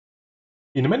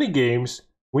In many games,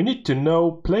 we need to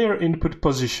know player input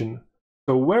position,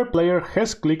 so where player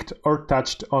has clicked or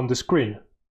touched on the screen.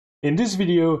 In this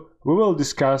video, we will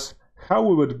discuss how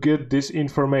we would get this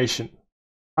information.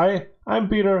 Hi, I'm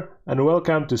Peter and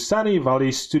welcome to Sunny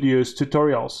Valley Studios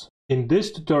tutorials. In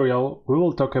this tutorial, we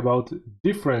will talk about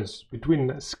difference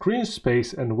between screen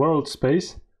space and world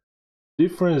space,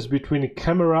 difference between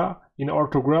camera in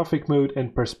orthographic mode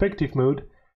and perspective mode,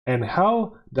 and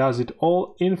how does it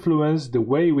all influence the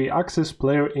way we access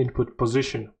player input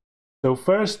position. So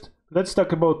first, let's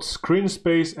talk about screen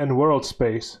space and world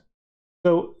space.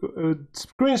 So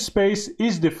screen space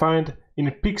is defined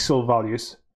in pixel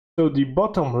values. So the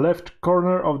bottom left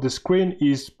corner of the screen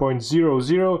is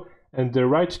 0.00 and the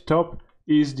right top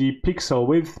is the pixel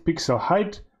width, pixel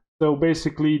height, so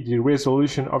basically the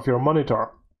resolution of your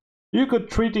monitor. You could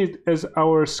treat it as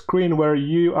our screen where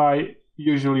UI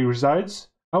usually resides.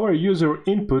 Our user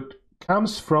input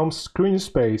comes from screen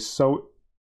space, so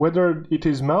whether it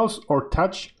is mouse or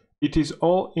touch, it is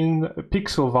all in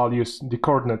pixel values, the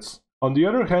coordinates. On the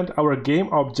other hand, our game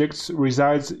objects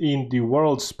resides in the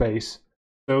world space.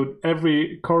 So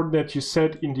every coordinate you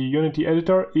set in the Unity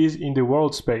editor is in the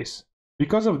world space.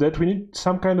 Because of that, we need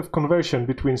some kind of conversion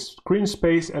between screen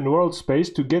space and world space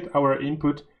to get our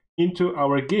input into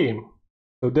our game.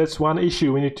 So that's one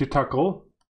issue we need to tackle.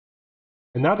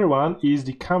 Another one is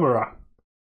the camera.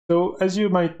 So as you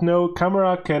might know,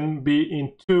 camera can be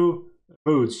in two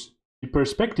modes, the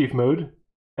perspective mode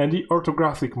and the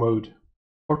orthographic mode.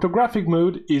 Orthographic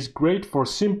mode is great for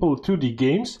simple 2D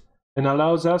games and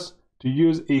allows us to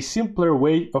use a simpler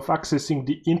way of accessing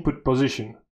the input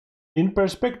position. In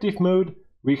perspective mode,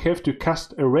 we have to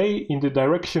cast a ray in the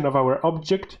direction of our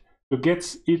object to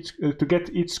get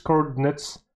its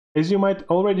coordinates. As you might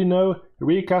already know,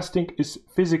 raycasting is a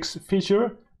physics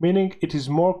feature, meaning it is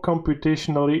more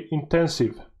computationally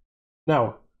intensive.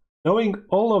 Now, knowing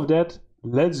all of that,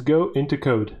 let's go into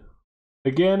code.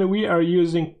 Again, we are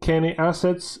using Kenny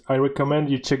assets. I recommend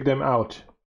you check them out.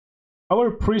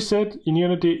 Our preset in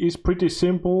Unity is pretty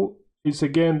simple. It's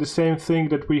again the same thing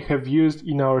that we have used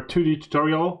in our 2D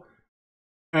tutorial.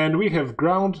 And we have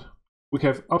ground, we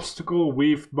have obstacle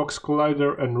with box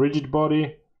collider and rigid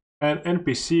body, and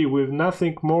NPC with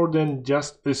nothing more than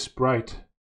just a sprite.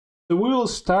 So we will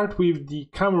start with the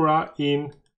camera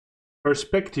in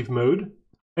perspective mode,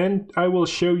 and I will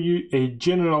show you a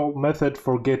general method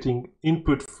for getting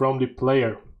input from the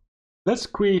player. Let's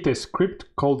create a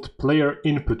script called player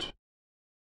input.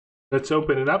 Let's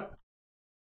open it up.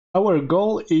 Our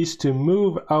goal is to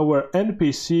move our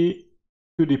NPC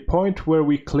to the point where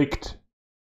we clicked.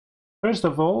 First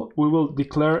of all, we will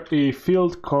declare a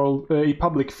field called a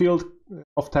public field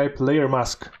of type layer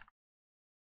mask.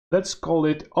 Let's call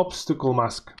it obstacle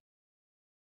mask.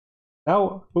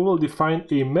 Now we will define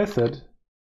a method,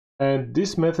 and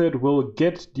this method will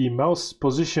get the mouse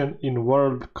position in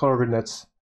world coordinates.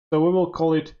 So we will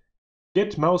call it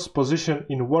get mouse position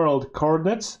in world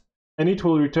coordinates, and it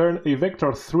will return a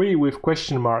vector 3 with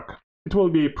question mark. It will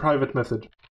be a private method.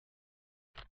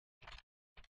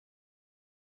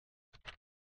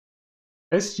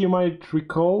 As you might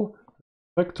recall,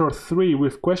 vector 3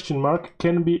 with question mark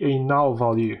can be a null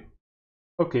value.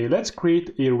 Okay, let's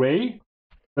create a ray.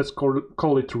 Let's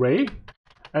call it ray,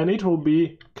 and it will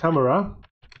be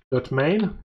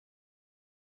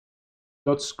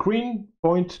camera.main.screen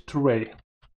point to ray,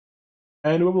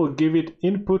 and we will give it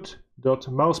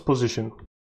input.mouse position.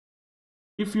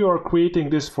 If you are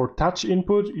creating this for touch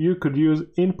input, you could use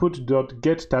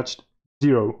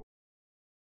input.getTouched0.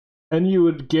 and you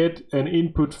would get an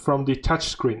input from the touch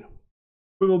screen.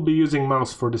 We will be using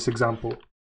mouse for this example.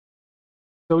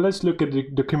 So let's look at the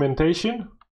documentation.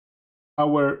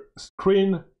 Our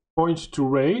screen points to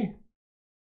ray.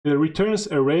 It returns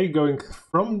a ray going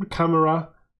from the camera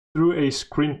through a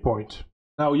screen point.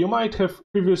 Now you might have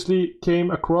previously came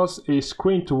across a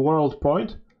screen to world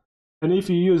point, and if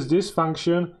you use this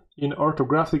function in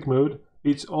orthographic mode,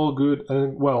 it's all good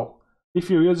and well. If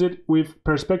you use it with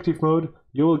perspective mode,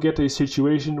 you will get a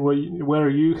situation where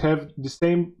you have the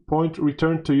same point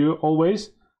returned to you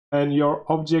always, and your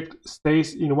object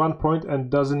stays in one point and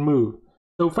doesn't move.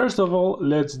 So first of all,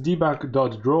 let's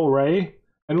debug.drawRay,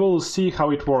 and we'll see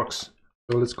how it works.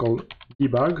 So let's call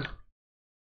debug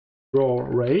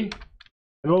drawRay,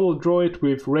 and we will draw it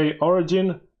with ray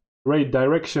origin, ray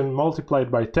direction multiplied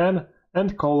by 10,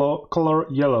 and color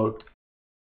yellow.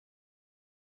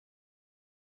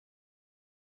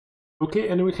 Okay,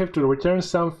 and we have to return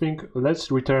something.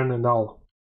 Let's return a null.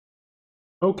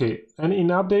 Okay, and in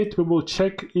update we will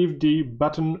check if the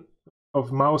button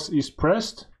of mouse is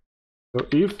pressed. So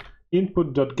if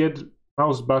input.get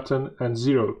mouse button and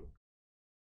 0.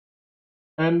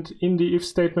 and in the if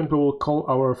statement we will call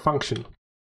our function.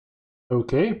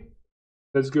 Okay,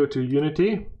 let's go to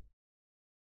Unity.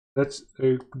 Let's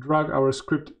drag our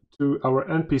script to our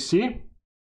NPC.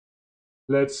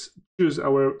 Let's choose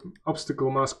our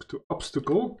obstacle mask to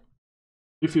obstacle.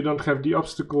 If you don't have the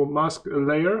obstacle mask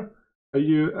layer,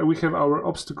 we have our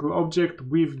obstacle object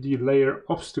with the layer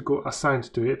obstacle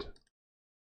assigned to it.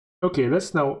 Okay,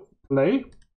 let's now play.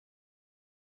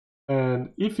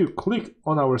 And if you click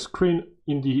on our screen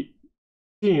in the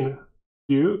scene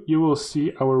view, you will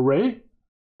see our ray,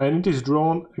 and it is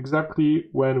drawn exactly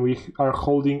when we are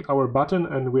holding our button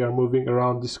and we are moving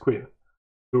around the screen.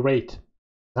 Great.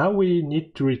 Now we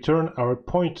need to return our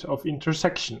point of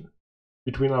intersection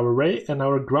between our ray and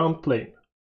our ground plane.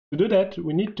 To do that,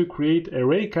 we need to create a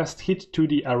raycast hit to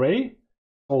the array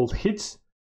called hits.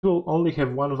 It will only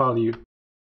have one value.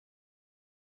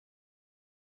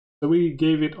 So we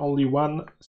gave it only one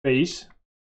space,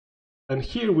 and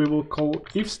here we will call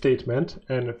if statement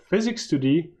and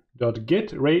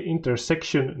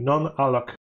physics2d.getRayIntersection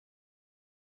non-alloc.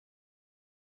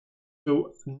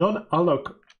 So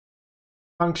non-alloc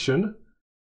function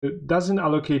doesn't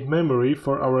allocate memory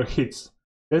for our hits.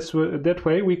 That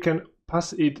way we can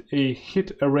pass it a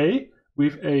hit array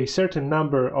with a certain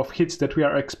number of hits that we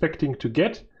are expecting to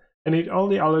get, and it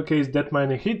only allocates that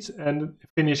many hits and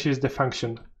finishes the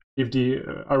function if the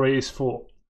array is full.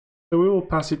 So we will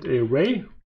pass it a array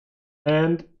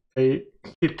and a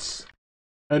hits,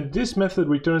 and this method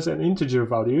returns an integer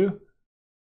value.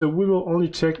 So we will only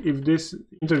check if this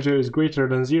integer is greater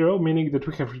than 0, meaning that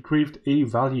we have retrieved a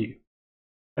value.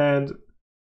 And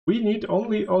we need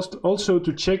only also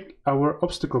to check our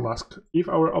obstacle mask. If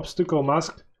our obstacle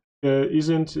mask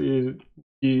isn't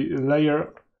the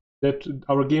layer that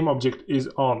our game object is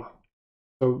on.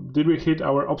 So did we hit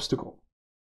our obstacle?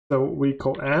 So we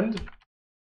call and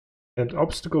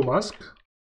obstacle mask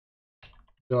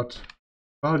dot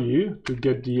value to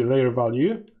get the layer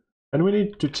value, and we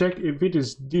need to check if it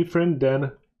is different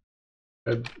than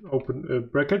open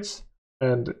brackets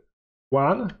and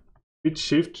 1 bit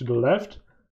shift to the left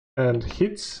and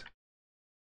hits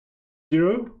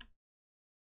 0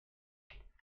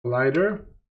 collider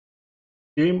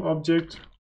game object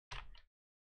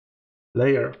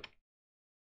layer.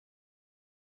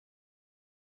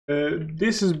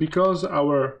 This is because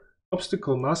our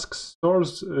obstacle mask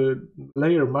stores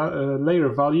layer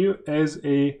value as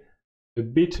a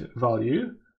bit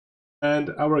value, and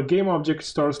our game object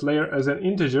stores layer as an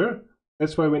integer.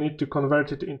 That's why we need to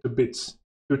convert it into bits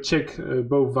to check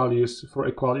both values for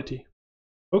equality.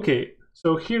 Okay,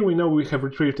 so here we know we have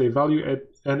retrieved a value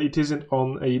and it isn't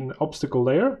on an obstacle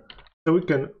layer, so we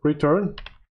can return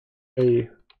a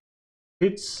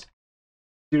hits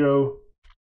 0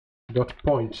 dot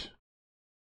point.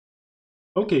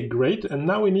 Okay, great, and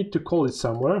now we need to call it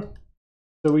somewhere.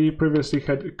 So we previously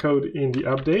had code in the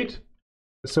update,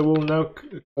 so we'll now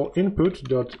call input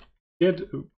dot get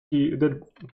the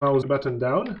mouse button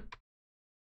down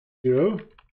 0,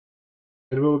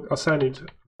 and we'll assign it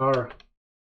our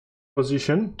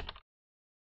position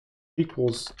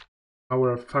equals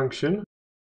our function,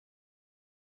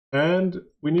 and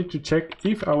we need to check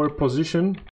if our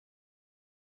position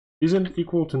isn't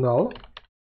equal to null,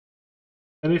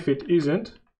 and if it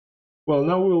isn't, well,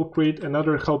 now we will create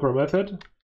another helper method,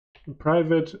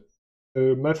 private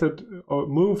method or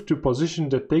move to position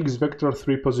that takes vector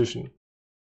 3 position.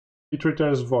 It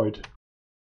returns void.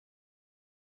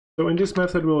 So in this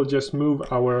method we'll just move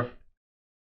our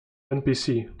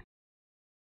NPC.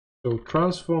 So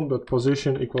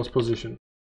transform.position equals position.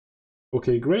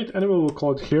 Okay, great, and we will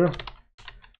call it here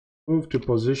move to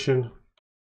position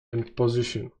and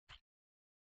position.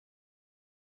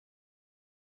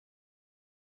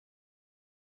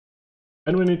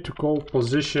 And we need to call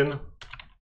position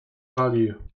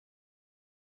value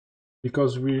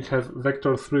because we have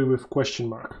vector 3 with question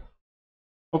mark.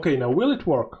 Okay, now will it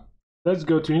work? Let's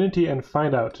go to Unity and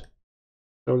find out.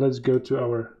 So let's go to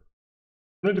our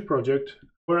Unity project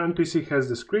where NPC has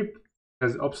the script,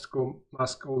 has obstacle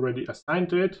mask already assigned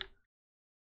to it.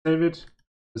 Save it,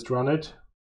 let's run it.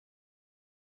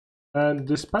 And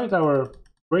despite our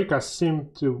raycast seem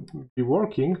to be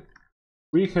working,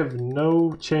 we have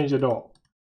no change at all.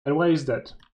 And why is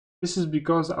that? This is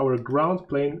because our ground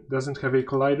plane doesn't have a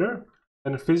collider,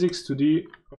 and physics2d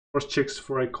of course checks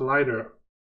for a collider.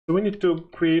 So we need to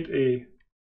create a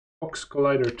box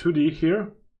collider 2D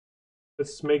here.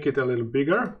 Let's make it a little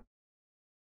bigger.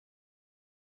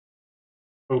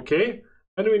 Okay,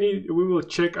 and we will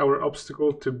check our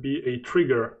obstacle to be a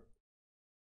trigger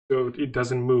so it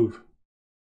doesn't move.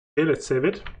 Okay, let's save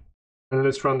it and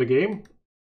let's run the game.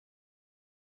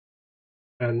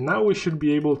 And now we should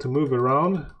be able to move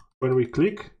around when we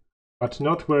click, but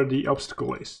not where the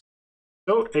obstacle is.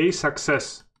 So a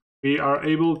success. We are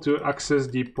able to access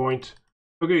the point.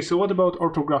 Okay, so what about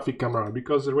orthographic camera?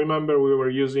 Because remember we were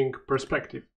using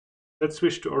perspective. Let's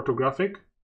switch to orthographic.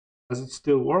 Does it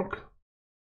still work?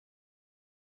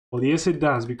 Well, yes it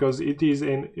does, because it is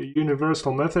a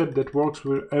universal method that works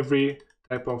with every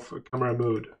type of camera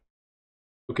mode.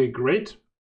 Okay, great.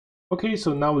 Okay,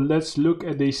 so now let's look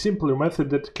at a simpler method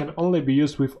that can only be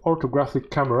used with orthographic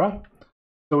camera.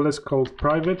 So let's call it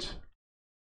private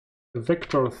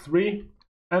vector3,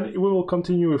 and we will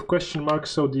continue with question mark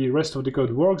so the rest of the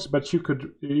code works, but you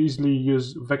could easily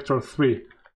use vector3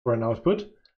 for an output,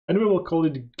 and we will call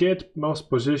it get mouse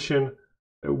position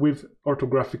with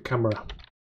orthographic camera.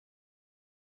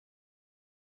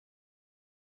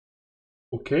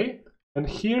 Okay, and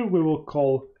here we will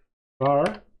call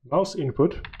var mouse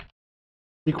input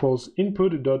equals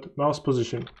input.mouse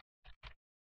position.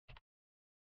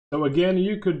 So again,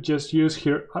 you could just use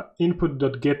here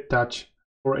input.getTouch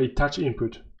for a touch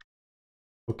input.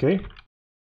 Okay,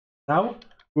 now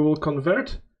we will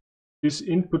convert this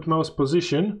input mouse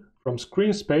position from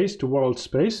screen space to world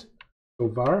space. So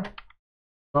var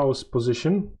mouse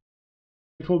position,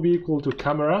 it will be equal to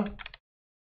camera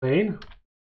main.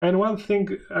 And one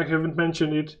thing I haven't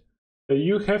mentioned it,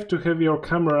 you have to have your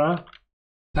camera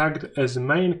tagged as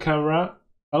main camera,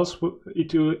 else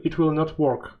it will not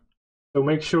work. So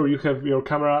make sure you have your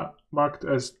camera marked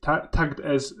as tagged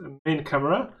as main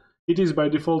camera. It is by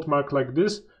default marked like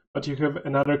this, but you have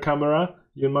another camera,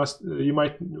 you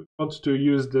might want to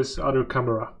use this other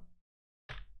camera.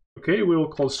 Okay, we will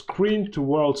call screen to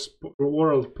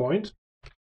world point,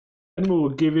 and we will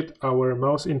give it our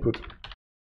mouse input.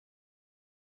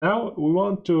 Now we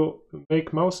want to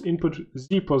make mouse input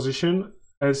Z position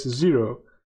as 0,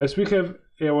 as we have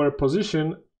our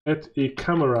position at a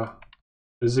camera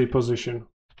Z position.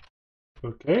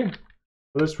 Okay,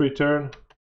 let's return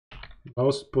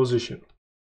mouse position.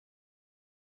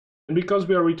 And because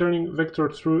we are returning vector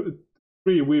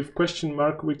 3 with question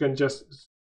mark, we can just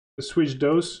switch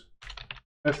those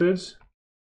methods.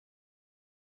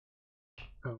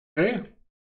 Okay,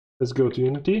 let's go to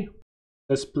Unity.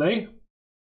 Let's play.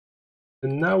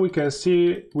 And now we can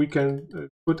see we can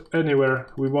put anywhere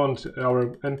we want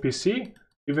our NPC,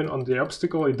 even on the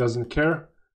obstacle, it doesn't care.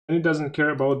 And it doesn't care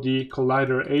about the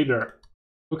collider either.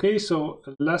 Okay, so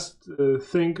last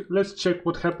thing, let's check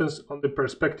what happens on the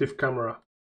perspective camera.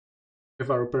 If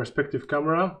our perspective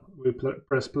camera, we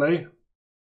press play,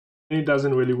 and it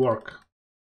doesn't really work.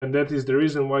 And that is the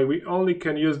reason why we only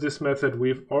can use this method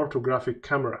with orthographic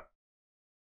camera.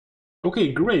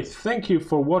 Okay, great. Thank you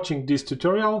for watching this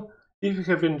tutorial. If you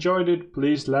have enjoyed it,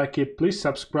 please like it, please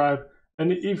subscribe,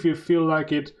 and if you feel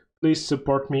like it, please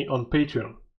support me on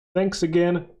Patreon. Thanks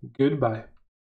again, goodbye.